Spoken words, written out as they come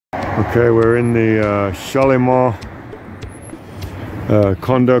Okay, we're in the Chalemont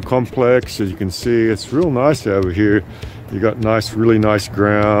condo complex. As you can see, it's real nice over here. You got really nice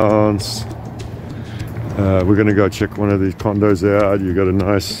grounds. We're gonna go check one of these condos out. You got a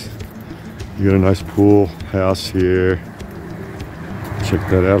nice pool house here. Check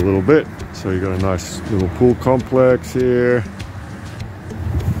that out a little bit. So you got a nice little pool complex here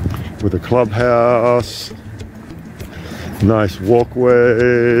with a clubhouse. Nice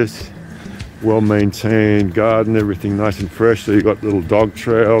walkways, well-maintained garden, everything nice and fresh. So you got little dog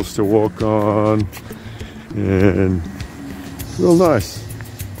trails to walk on, and real nice.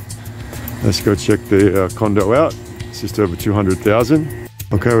 Let's go check the condo out. It's just over 200,000.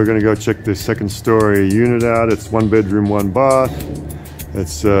 Okay, we're gonna go check the second story unit out. It's 1 bedroom, 1 bath.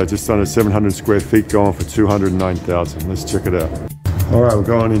 It's just under 700 square feet, going for 209,000. Let's check it out. All right, we're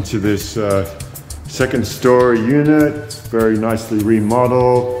going into this second story unit. It's very nicely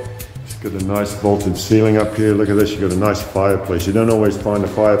remodeled. It's got a nice vaulted ceiling up here. Look at this, you got a nice fireplace. You don't always find a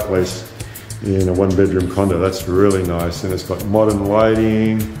fireplace in a 1 bedroom condo. That's really nice. And it's got modern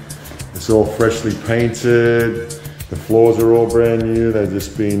lighting. It's all freshly painted. The floors are all brand new. They've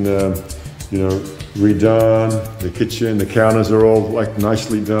just been, redone. The kitchen, the counters are all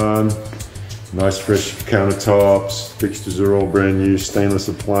nicely done. Nice fresh countertops. Fixtures are all brand new. Stainless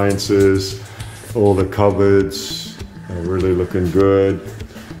appliances. All the cupboards are really looking good.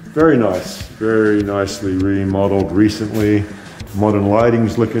 Very nice, very nicely remodeled recently. Modern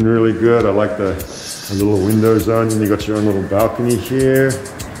lighting's looking really good. I like the little windows on, and you got your own little balcony here.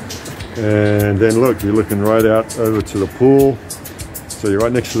 And then look, you're looking right out over to the pool. So you're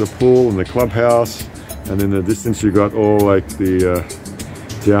right next to the pool and the clubhouse. And in the distance you got all the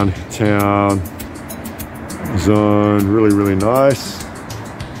downtown zone. Really, really nice.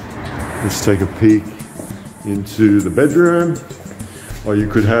 Let's take a peek into the bedroom. Or you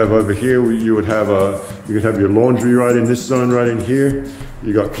could have over here, you could have your laundry right in this zone right in here.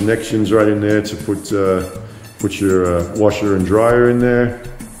 You got connections right in there to put your washer and dryer in there.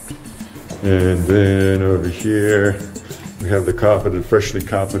 And then over here, we have the freshly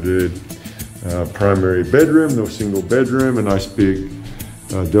carpeted primary bedroom, no single bedroom, a nice big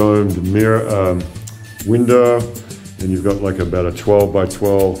domed mirror window. And you've got about a 12 by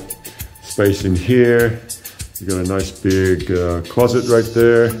 12 space in here. You got a nice big closet right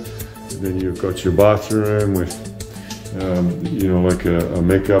there, and then you've got your bathroom with, a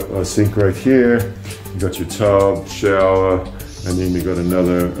makeup sink right here. You got your tub, shower, and then you got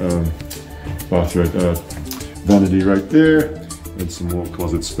another vanity right there, and some more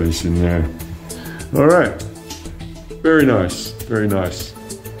closet space in there. All right, very nice, very nice.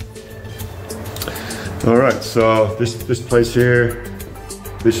 All right, so this place here.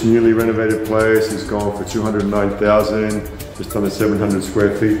 This newly renovated place is going for 209,000, just under 700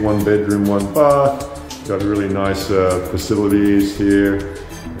 square feet, 1 bedroom, 1 bath. Got really nice facilities here.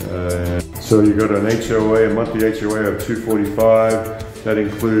 So you got an HOA, a monthly HOA of $245. That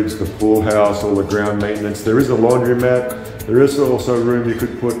includes the pool house, all the ground maintenance. There is a laundromat. There is also room you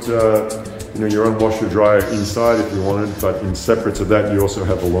could put your own washer dryer inside if you wanted, but in separate to that, you also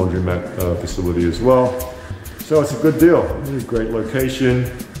have a laundromat facility as well. So it's a good deal. Really great location.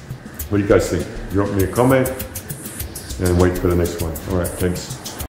 What do you guys think? Drop me a comment and wait for the next one. All right, thanks.